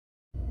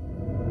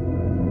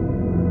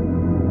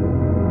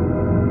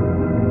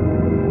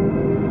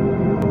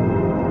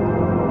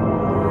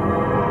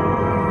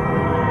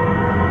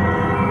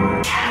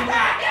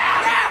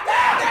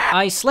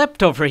I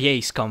slept over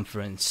EA's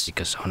conference,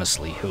 because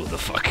honestly, who the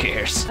fuck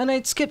cares? And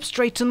I'd skip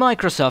straight to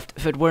Microsoft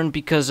if it weren't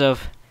because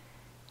of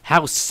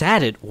how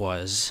sad it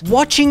was.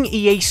 Watching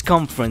EA's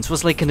conference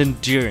was like an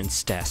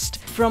endurance test.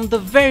 From the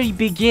very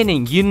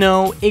beginning, you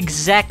know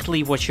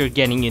exactly what you're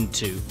getting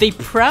into. They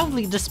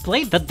proudly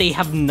displayed that they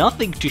have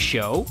nothing to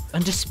show,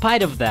 and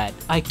despite of that,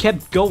 I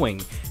kept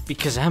going,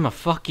 because I'm a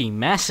fucking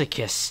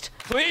masochist.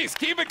 Please,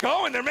 keep it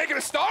going, they're making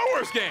a Star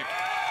Wars game!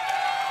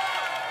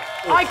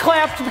 I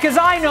clapped because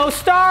I know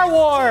Star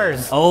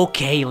Wars!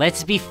 Okay,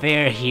 let's be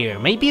fair here.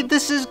 Maybe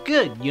this is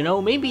good, you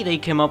know? Maybe they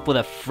came up with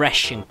a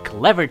fresh and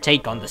clever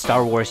take on the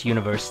Star Wars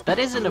universe that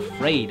isn't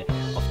afraid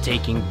of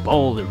taking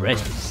bold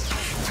risks.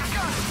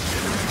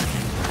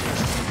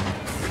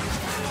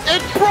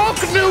 It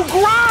broke new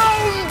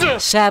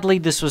ground! Sadly,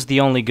 this was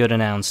the only good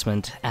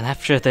announcement, and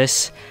after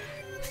this,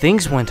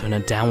 things went on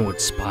a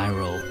downward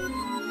spiral.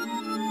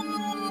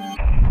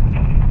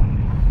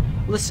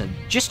 Listen,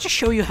 just to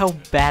show you how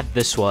bad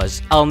this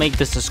was, I'll make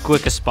this as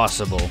quick as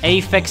possible.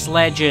 Apex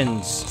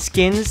Legends.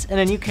 Skins and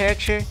a new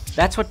character?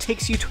 That's what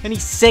takes you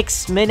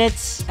 26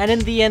 minutes? And in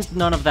the end,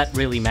 none of that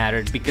really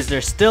mattered, because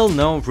there's still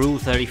no Rule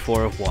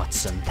 34 of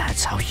Watson.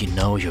 That's how you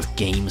know your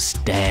game's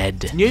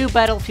dead. New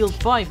Battlefield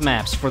 5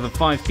 maps for the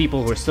 5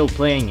 people who are still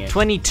playing it.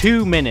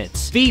 22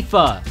 minutes.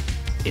 FIFA.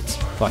 It's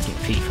fucking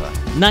FIFA.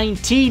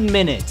 19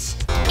 minutes.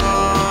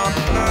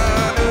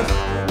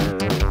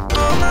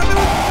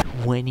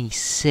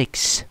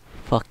 26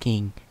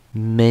 fucking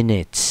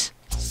minutes.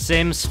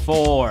 Sims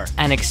 4,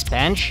 an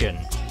expansion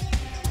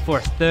for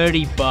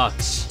 30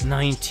 bucks.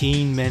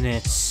 19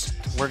 minutes.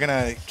 We're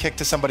gonna kick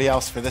to somebody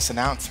else for this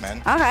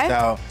announcement. Okay.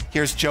 So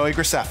here's Joey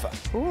Graceffa.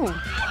 Ooh.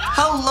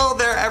 Hello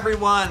there,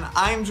 everyone.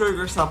 I'm Joey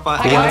Graceffa.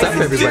 What's up,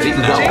 everybody?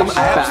 Welcome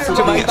back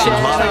to my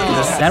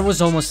channel. That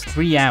was almost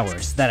 3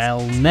 hours that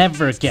I'll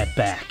never get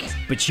back.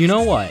 But you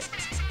know what?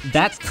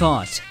 That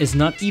thought is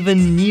not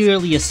even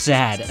nearly as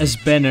sad as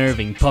Ben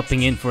Irving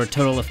popping in for a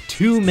total of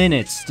 2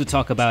 minutes to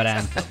talk about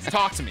Anthem.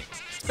 Talk to me.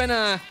 It's been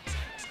a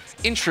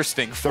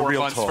interesting 4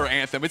 months for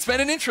Anthem. It's been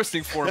an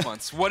interesting 4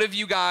 months. What have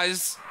you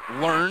guys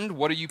learned?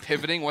 What are you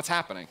pivoting? What's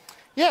happening?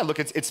 Yeah, look,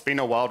 it's been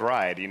a wild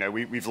ride. You know,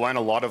 we've learned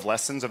a lot of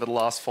lessons over the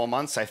last 4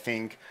 months. I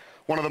think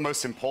one of the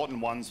most important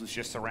ones was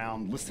just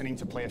around listening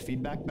to player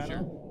feedback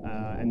better.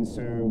 And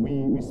so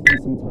we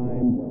spent some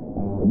time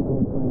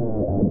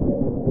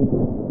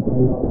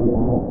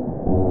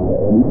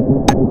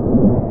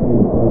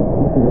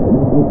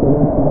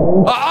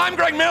I'm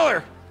Greg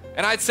Miller,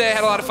 and I'd say I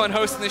had a lot of fun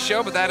hosting this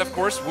show, but that, of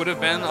course, would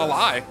have been a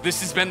lie.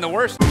 This has been the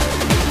worst.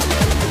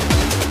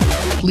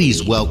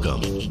 Please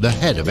welcome the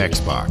head of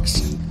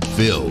Xbox,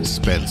 Phil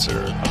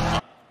Spencer.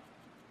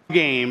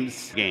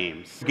 Games,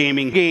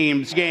 gaming,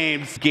 games,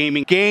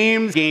 gaming,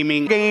 gamers,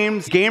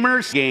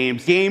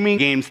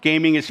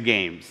 gaming is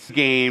games.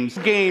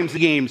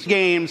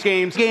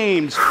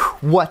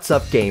 What's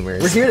up,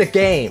 gamers? We're here to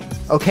game,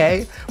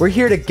 okay? We're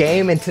here to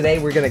game, and today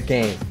we're gonna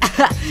game.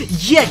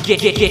 Yeah,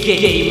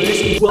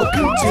 gamers!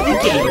 Welcome to the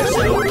Gamer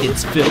Zone.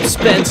 It's Phil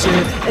Spencer,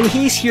 and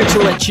he's here to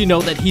let you know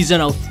that he's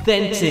an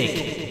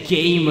authentic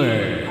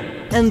gamer.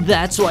 And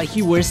that's why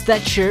he wears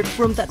that shirt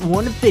from that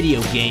one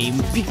video game,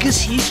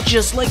 because he's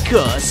just like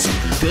us,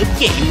 good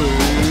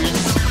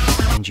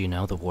gamers. And you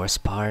know the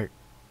worst part?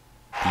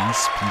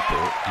 These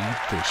people eat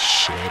this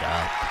shit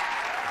up.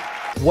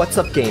 What's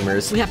up,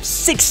 gamers? We have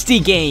 60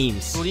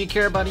 games! Will you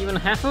care about even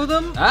half of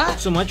them?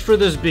 So much for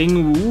this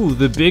being,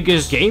 the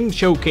biggest game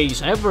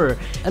showcase ever.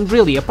 And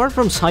really, apart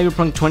from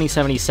Cyberpunk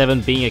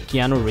 2077 being a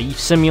Keanu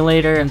Reeves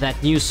simulator and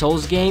that new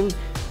Souls game,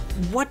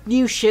 what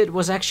new shit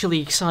was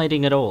actually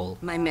exciting at all?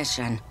 My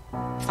mission.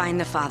 Find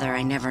the father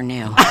I never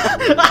knew.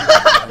 Find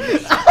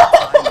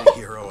the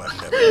hero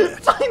I've never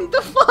met. Find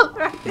the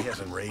father. He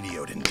hasn't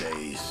radioed in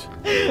days.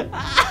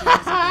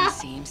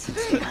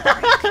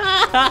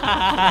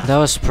 That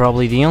was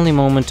probably the only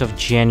moment of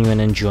genuine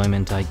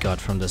enjoyment I got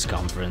from this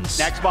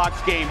conference.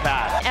 Xbox Game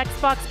Pass.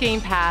 Xbox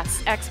Game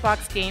Pass.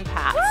 Xbox Game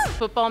Pass.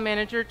 Football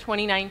Manager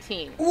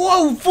 2019.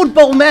 Whoa,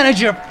 Football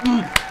Manager!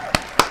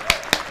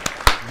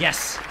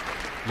 Yes.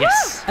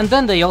 Yes. And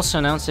then they also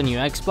announced a new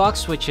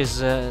Xbox, which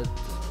is,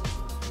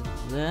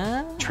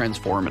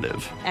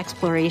 transformative.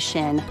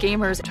 Exploration.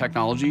 Gamers.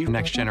 Technology.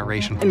 Next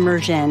generation.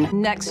 Immersion.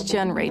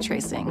 Next-gen ray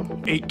tracing.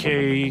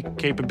 8K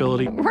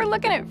capability. We're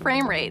looking at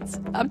frame rates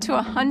up to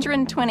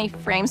 120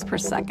 frames per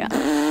second.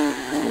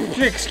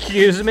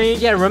 Excuse me?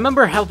 Yeah,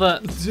 remember how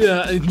the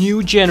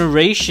new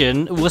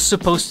generation was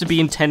supposed to be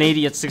in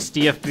 1080 at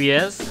 60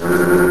 FPS?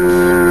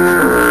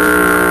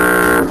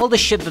 All the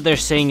shit that they're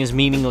saying is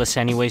meaningless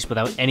anyways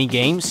without any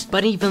games,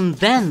 but even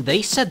then,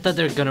 they said that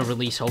they're gonna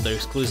release all their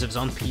exclusives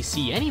on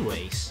PC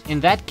anyways. In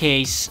that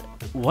case,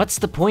 what's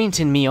the point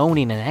in me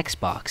owning an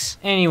Xbox?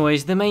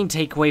 Anyways, the main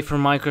takeaway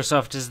from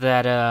Microsoft is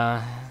that,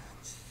 I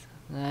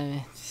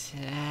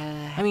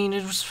mean,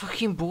 it was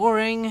fucking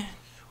boring.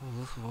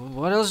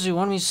 What else do you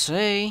want me to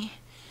say?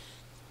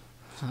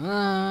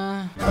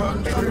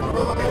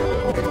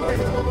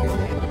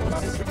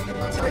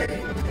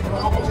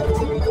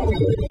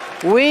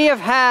 We have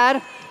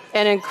had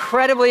an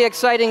incredibly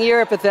exciting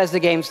year at Bethesda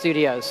Game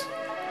Studios.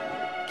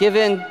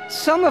 Given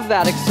some of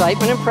that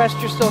excitement, impressed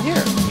you're still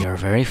here. You're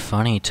very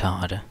funny,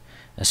 Todd.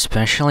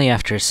 Especially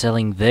after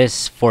selling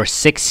this for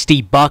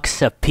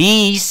 $60 a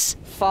piece.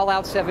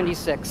 Fallout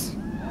 76.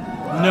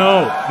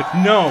 No,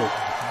 no.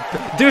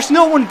 There's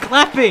no one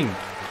clapping.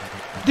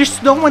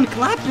 There's no one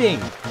clapping.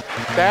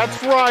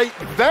 That's right.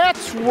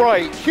 That's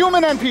right.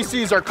 Human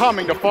NPCs are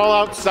coming to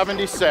Fallout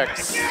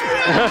 76.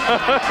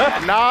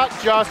 Not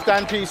just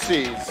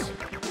NPCs,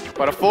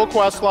 but a full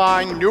quest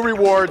line, new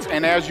rewards,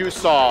 and as you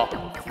saw,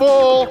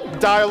 full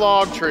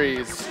dialogue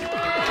trees.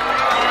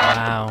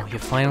 Wow, you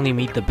finally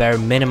meet the bare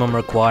minimum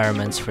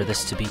requirements for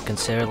this to be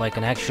considered like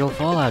an actual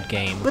Fallout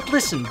game. But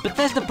listen,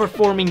 Bethesda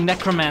performing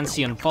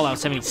necromancy on Fallout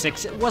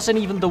 76 wasn't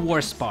even the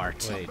worst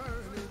part. Wait.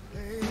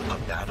 A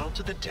battle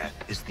to the death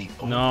is the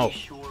only No.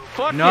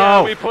 Fuck No.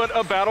 yeah, we put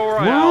a battle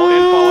royale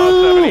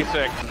in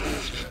Fallout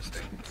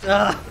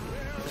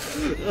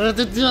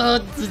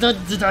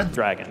 76.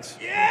 Dragons.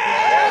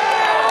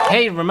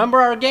 Hey,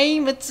 remember our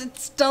game?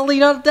 It's totally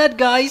not dead,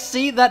 guys.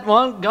 See, that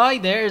one guy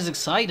there is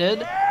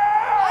excited.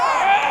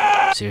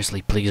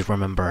 Seriously, please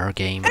remember our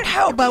game. And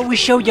how about we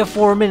show you a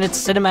 4-minute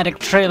cinematic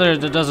trailer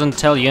that doesn't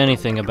tell you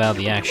anything about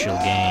the actual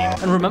game?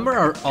 And remember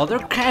our other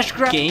cash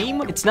grab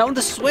game? It's now on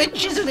the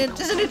Switch, isn't it?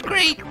 Isn't it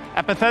great?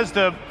 At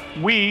Bethesda,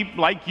 we,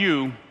 like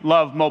you,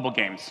 love mobile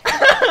games.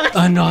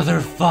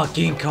 Another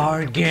fucking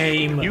card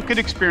game. You could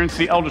experience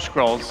the Elder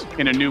Scrolls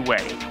in a new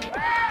way.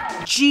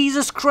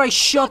 Jesus Christ,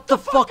 shut the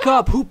fuck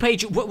up. Who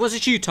paid you? Was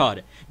it you,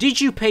 Todd?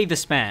 Did you pay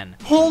this man?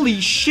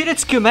 Holy shit,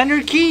 it's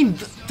Commander Keen!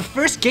 The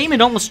first game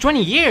in almost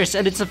 20 years,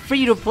 and it's a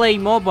free-to-play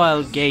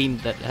mobile game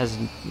that has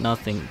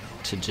nothing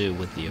to do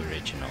with the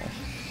original.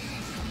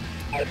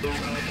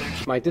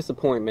 My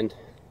disappointment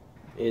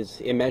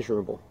is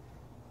immeasurable,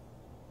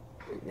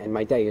 and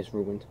my day is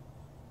ruined.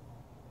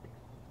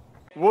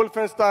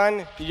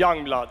 Wolfenstein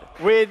Youngblood,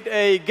 with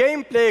a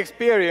gameplay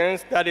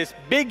experience that is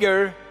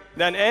bigger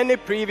than any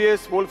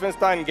previous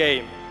Wolfenstein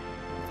game.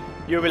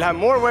 You will have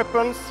more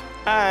weapons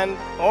and,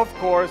 of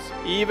course,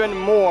 even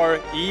more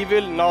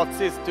evil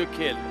Nazis to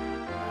kill.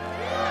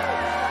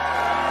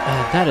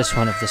 That is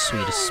one of the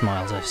sweetest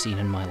smiles I've seen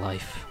in my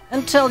life.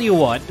 And tell you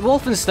what,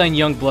 Wolfenstein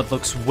Youngblood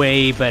looks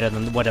way better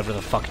than whatever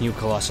the fuck New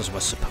Colossus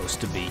was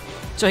supposed to be.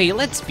 So hey,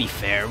 let's be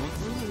fair,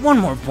 one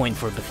more point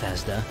for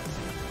Bethesda.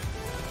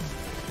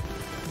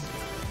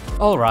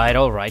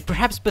 Alright,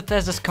 perhaps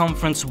Bethesda's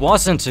conference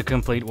wasn't a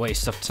complete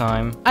waste of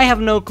time. I have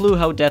no clue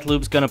how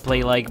Deathloop's gonna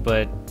play like,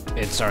 but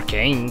it's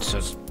Arcane, so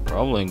it's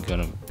probably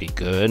gonna be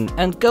good.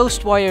 And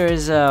Ghostwire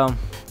is,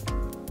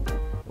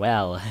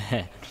 well...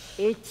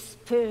 It's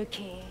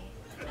spooky.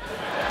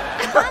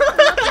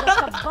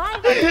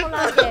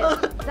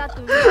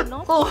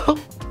 Oh,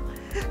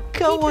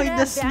 kawaii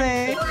desu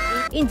ne.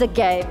 In the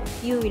game,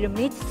 you will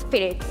meet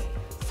spirits.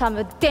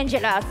 Some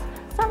dangerous,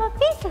 some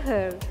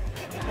peaceful.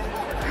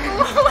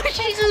 Oh,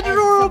 she's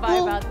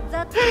adorable!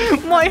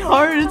 My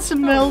heart is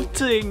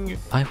melting!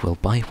 I will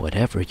buy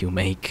whatever you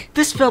make.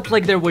 This felt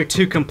like there were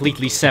two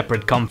completely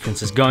separate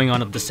conferences going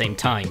on at the same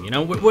time, you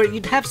know? Where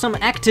you'd have some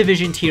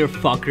Activision tier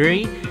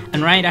fuckery,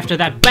 and right after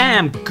that,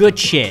 BAM! Good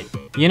shit!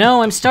 You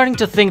know, I'm starting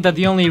to think that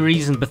the only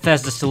reason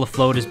Bethesda's still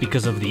afloat is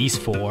because of these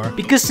four.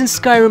 Because since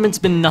Skyrim, it's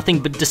been nothing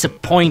but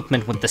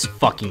disappointment with this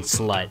fucking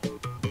slut.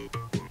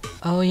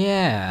 Oh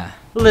yeah.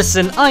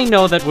 Listen, I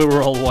know that we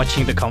were all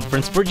watching the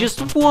conference for just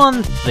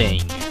one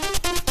thing.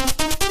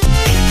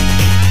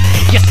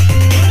 Yes!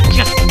 Yes!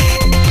 Yes!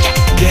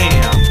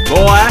 Damn,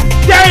 boy!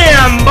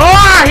 Damn,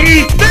 boy!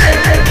 He's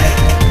dead!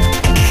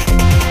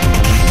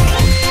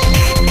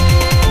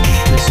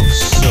 This is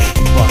so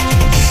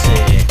fucking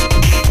sick.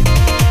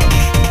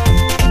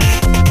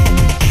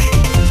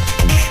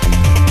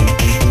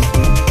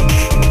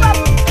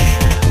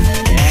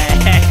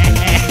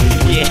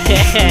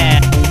 Yeah!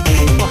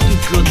 Fucking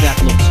good that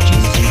looks,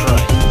 Jesus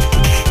Christ.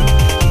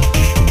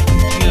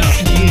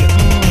 Yeah.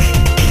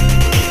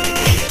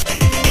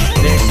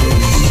 This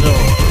is so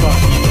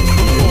fucking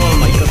cool. Oh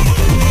my god.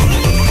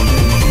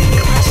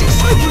 Classic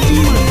Cyber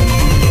Demon!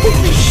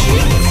 Holy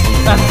shit!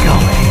 I'm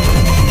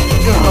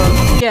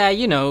going. Yeah,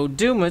 you know,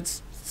 Doom,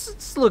 it's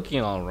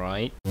looking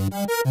alright.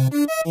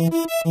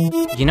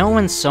 You know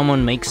when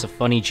someone makes a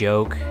funny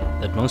joke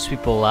that most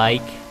people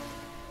like?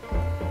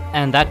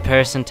 And that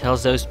person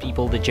tells those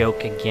people the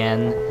joke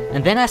again,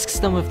 and then asks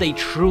them if they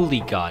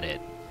truly got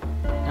it.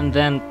 And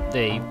then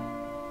they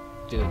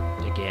do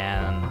it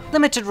again.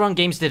 Limited Run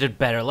Games did it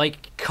better,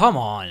 like, come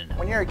on.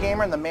 When you're a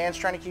gamer and the man's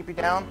trying to keep you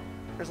down,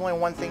 there's only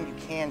one thing you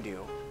can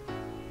do.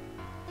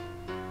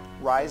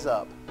 Rise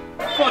up.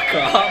 Fuck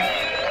off.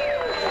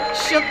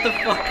 Shut the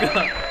fuck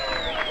up.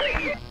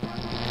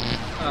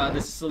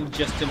 This is some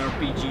Justin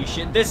RPG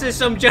shit. This is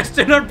some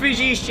Justin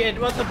RPG shit,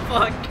 what the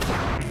fuck?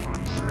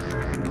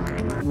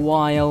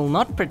 While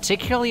not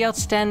particularly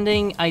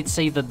outstanding, I'd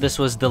say that this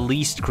was the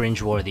least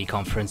cringeworthy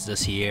conference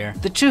this year.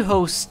 The two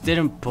hosts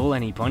didn't pull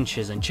any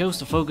punches and chose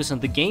to focus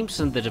on the games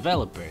and the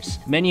developers.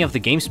 Many of the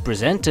games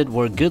presented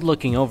were good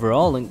looking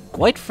overall, and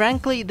quite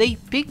frankly, they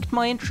piqued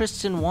my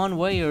interest in one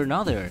way or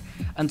another.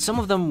 And some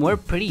of them were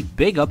pretty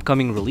big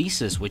upcoming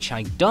releases, which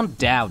I don't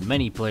doubt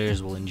many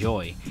players will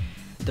enjoy.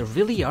 There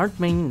really aren't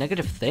many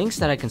negative things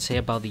that I can say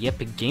about the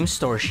Epic Game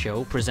Store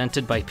show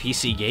presented by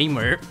PC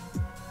Gamer.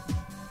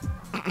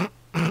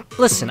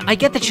 Listen, I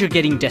get that you're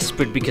getting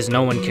desperate because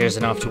no one cares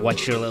enough to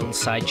watch your little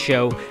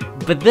sideshow,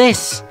 but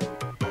this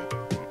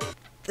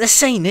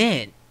ain't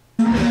it.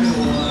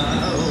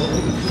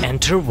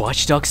 Enter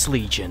Watch Dogs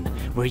Legion,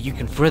 where you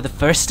can for the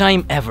first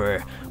time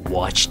ever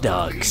watch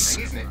dogs.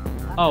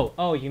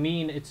 Oh, you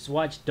mean it's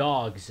Watch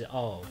Dogs,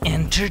 oh.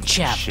 Enter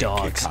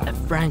Chapdogs, a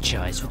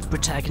franchise with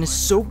protagonists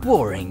so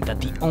boring that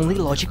the only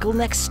logical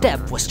next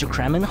step was to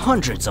cram in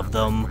hundreds of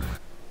them.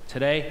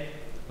 Today,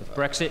 with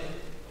Brexit,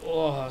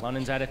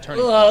 London's at a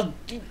turning point.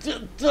 It's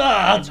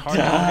hard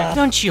to predict.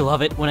 Don't you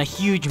love it when a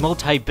huge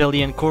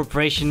multi-billion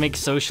corporation makes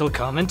social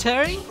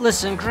commentary?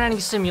 Listen, Granny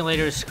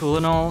Simulator is cool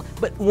and all,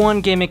 but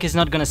one gimmick is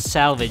not gonna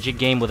salvage a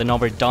game with an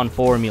overdone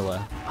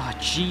formula. Oh,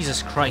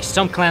 Jesus Christ,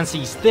 Tom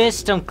Clancy's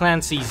this, Tom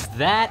Clancy's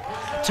that.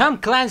 Tom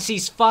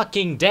Clancy's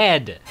fucking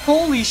dead.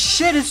 Holy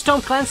shit, it's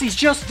Tom Clancy's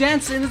Just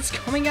Dance and it's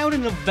coming out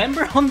in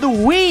November on the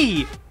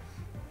Wii!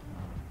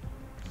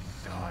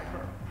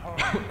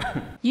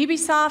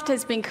 Ubisoft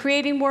has been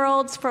creating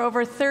worlds for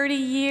over 30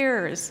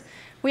 years.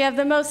 We have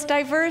the most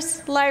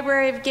diverse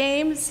library of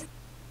games.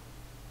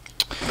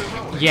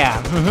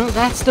 Yeah,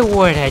 that's the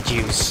word I'd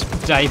use.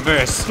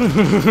 Diverse.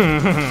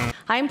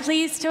 I'm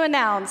pleased to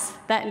announce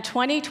that in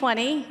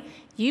 2020,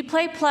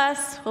 Uplay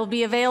Plus will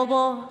be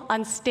available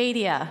on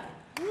Stadia.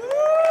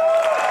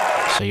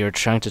 So you're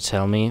trying to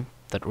tell me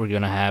that we're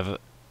gonna have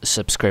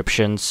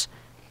subscriptions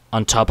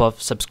on top of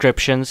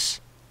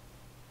subscriptions?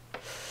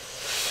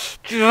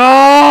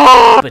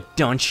 But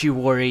don't you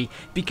worry,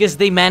 because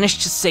they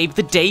managed to save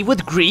the day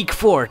with Greek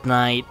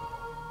Fortnite.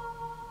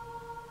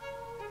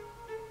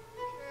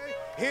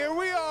 Here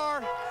we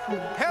are.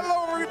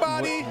 Hello,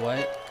 everybody. What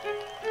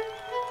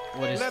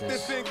is let this?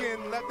 This sink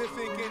in. Let this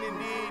sink in,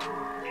 indeed.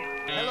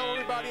 Hello,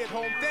 everybody at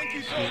home. Thank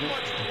you so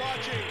much for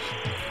watching.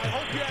 I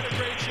hope you had a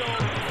great show.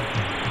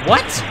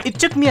 What? It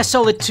took me a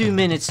solid 2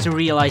 minutes to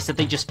realize that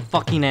they just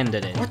fucking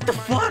ended it. What the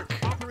fuck?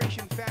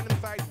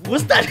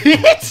 Was that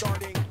it?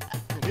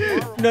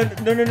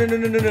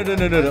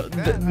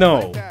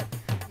 No.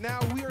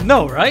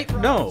 No, right?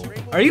 No.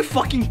 Are you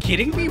fucking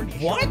kidding me?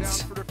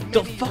 What?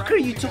 The fuck are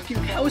you talking?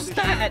 How's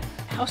that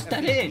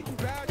it?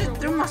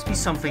 There must be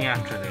something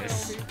after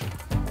this.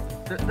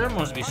 There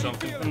must be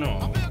something.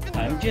 No.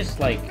 I'm just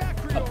like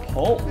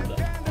appalled.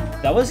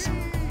 That was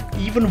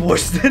even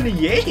worse than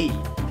EA.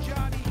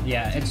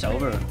 Yeah, it's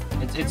over.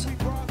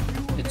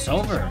 It's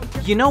over.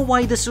 You know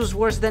why this was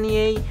worse than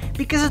EA?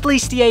 Because at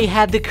least EA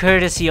had the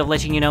courtesy of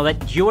letting you know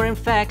that you're in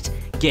fact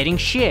getting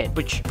shit,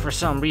 which for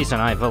some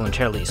reason I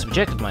voluntarily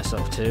subjected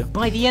myself to.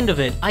 By the end of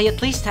it, I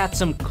at least had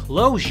some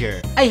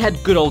closure. I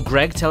had good old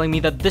Greg telling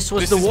me that this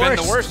was the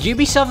worst.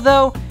 Ubisoft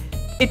though,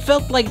 it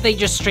felt like they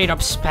just straight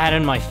up spat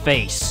in my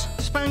face.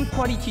 Spend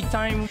quality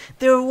time.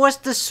 There was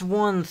this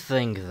one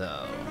thing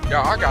though. Yo,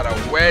 I got a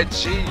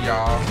wedgie,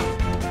 y'all.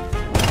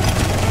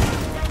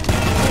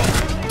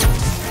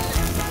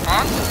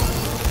 Huh?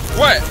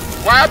 What?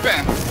 What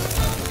happened?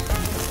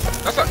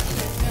 That's a...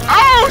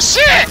 Oh,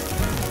 shit!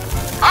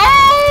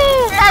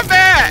 Oh, my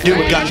bad!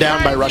 Dude got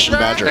down by Russian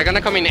Badger. They're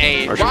gonna come in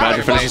A. Russian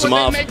Badger finishes him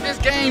off. Make this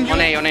game On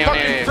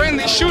A.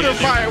 friendly shooter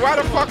fire. Why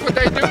the fuck would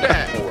they do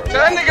that? So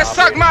that nigga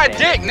suck my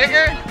dick,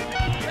 nigga.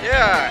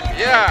 Yeah.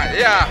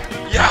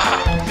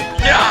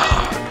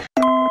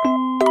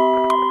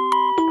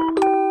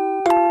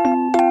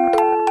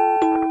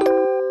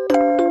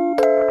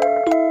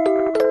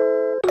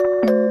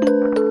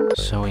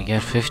 So we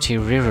get 50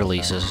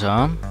 re-releases,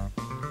 huh?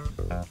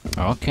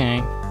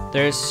 Okay.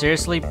 They're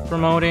seriously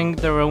promoting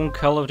their own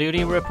Call of Duty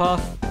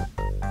ripoff?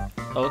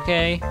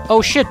 Okay.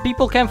 Oh shit,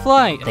 people can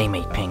fly! They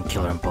made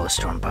Painkiller and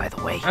Bulletstorm, by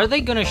the way. Are they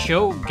gonna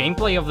show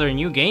gameplay of their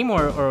new game,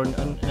 or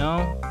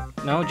no?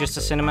 No, just a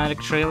cinematic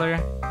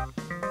trailer?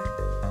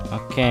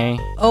 Okay.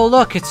 Oh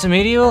look, it's a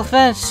medieval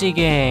fantasy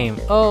game!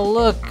 Oh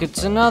look,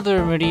 it's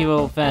another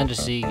medieval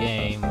fantasy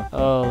game!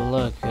 Oh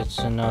look, it's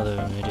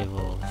another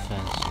medieval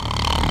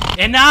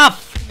fantasy...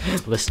 Enough!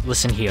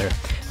 Listen here.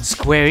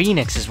 Square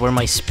Enix is where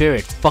my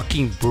spirit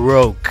fucking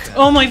broke.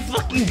 Oh my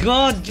fucking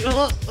god!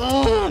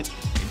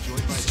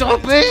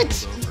 Stop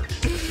it!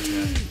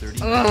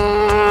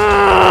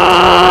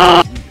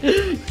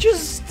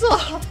 Just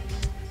stop!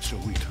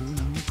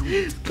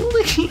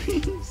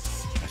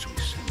 Please!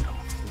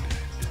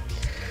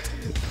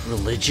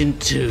 Religion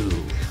 2.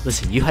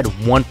 Listen, you had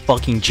one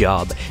fucking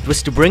job. It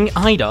was to bring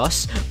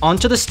Eidos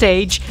onto the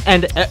stage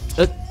and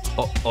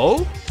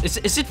oh?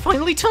 Is it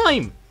finally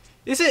time?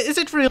 Is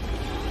it real?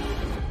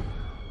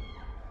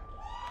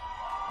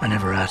 I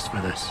never asked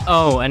for this.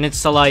 Oh, and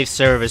it's a live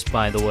service,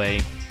 by the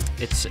way.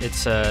 It's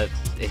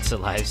it's a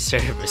live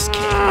service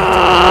game.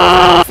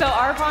 So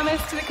our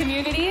promise to the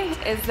community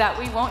is that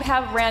we won't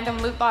have random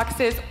loot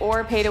boxes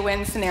or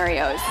pay-to-win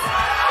scenarios.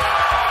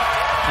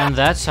 And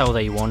that's how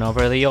they won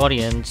over the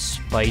audience,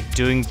 by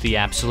doing the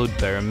absolute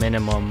bare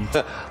minimum.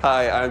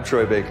 Hi, I'm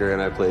Troy Baker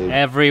and I played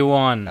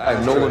everyone.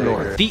 I'm Nolan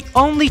North. The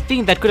only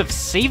thing that could have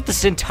saved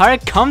this entire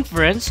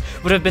conference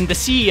would have been the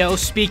CEO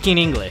speaking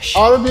English.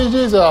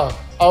 RPGs are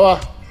our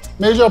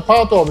major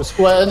part of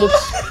Square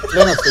Enix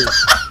legacy,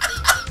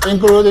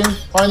 including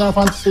Final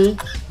Fantasy,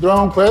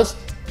 Dragon Quest,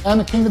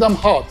 and Kingdom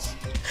Hearts.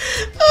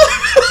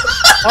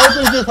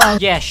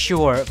 Yeah,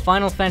 sure,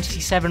 Final Fantasy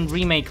VII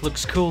Remake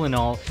looks cool and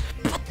all,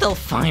 but they'll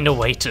find a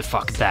way to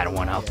fuck that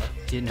one up.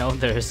 You know,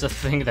 there's a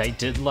thing that I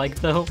did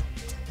like though.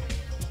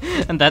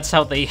 And that's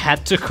how they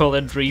had to call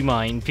it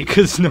Remind,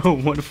 because no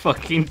one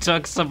fucking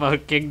talks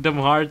about Kingdom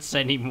Hearts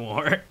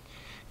anymore.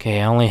 Okay,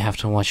 I only have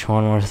to watch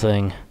one more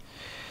thing.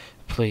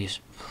 Please.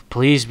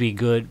 Please be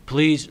good.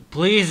 Please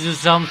do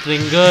something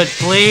good,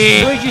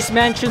 please! Luigi's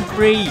Mansion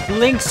 3,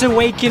 Link's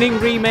Awakening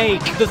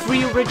Remake, the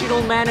 3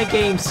 original Mana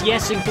games,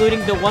 yes,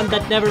 including the one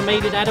that never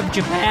made it out of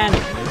Japan,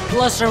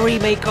 plus a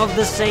remake of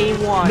the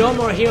same one, No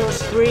More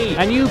Heroes 3,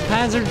 a new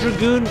Panzer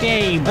Dragoon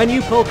game, a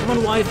new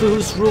Pokemon waifu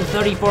whose Rule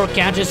 34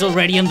 count is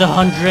already in the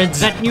hundreds,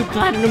 that new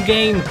Platinum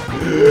game,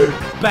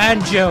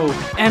 Banjo,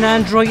 and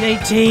Android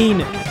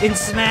 18 in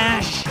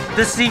Smash,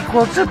 the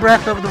sequel to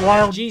Breath of the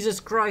Wild. Jesus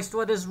Christ,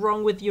 what is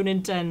wrong with you,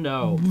 Nintendo?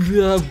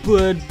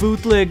 But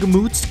Bootleg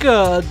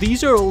Mutska,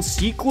 these are all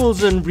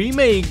sequels and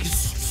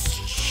remakes.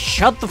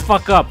 Shut the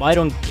fuck up, I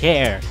don't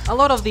care. A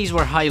lot of these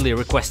were highly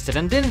requested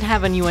and didn't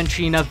have a new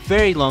entry in a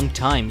very long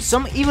time,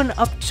 some even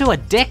up to a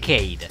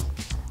decade.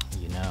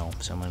 You know,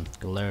 someone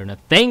could learn a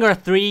thing or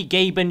three,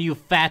 Gaben, you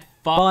fat fuck.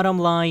 Bottom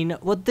line,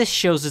 what this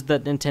shows is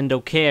that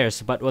Nintendo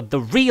cares about what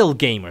the real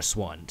gamers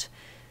want.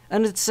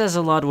 And it says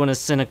a lot when a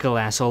cynical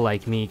asshole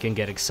like me can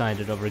get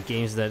excited over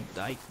games that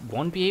I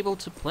won't be able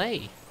to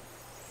play.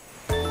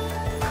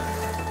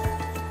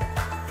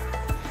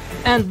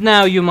 And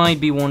now you might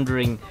be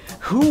wondering,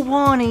 who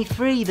won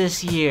E3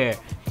 this year?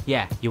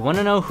 Yeah, you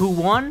wanna know who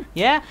won?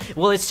 Yeah?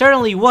 Well, it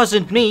certainly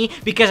wasn't me,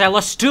 because I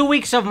lost 2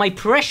 weeks of my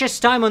precious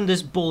time on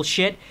this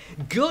bullshit.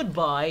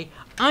 Goodbye,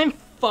 I'm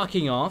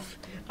fucking off.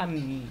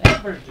 I'm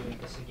never doing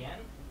this again.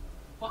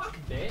 Fuck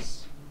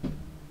this.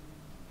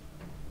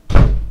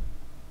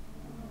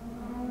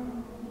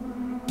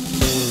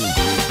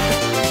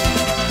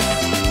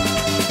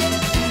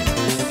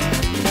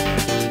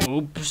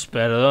 Ups,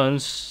 perdón,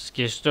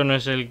 que esto no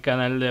es el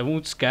canal de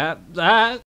Mutska.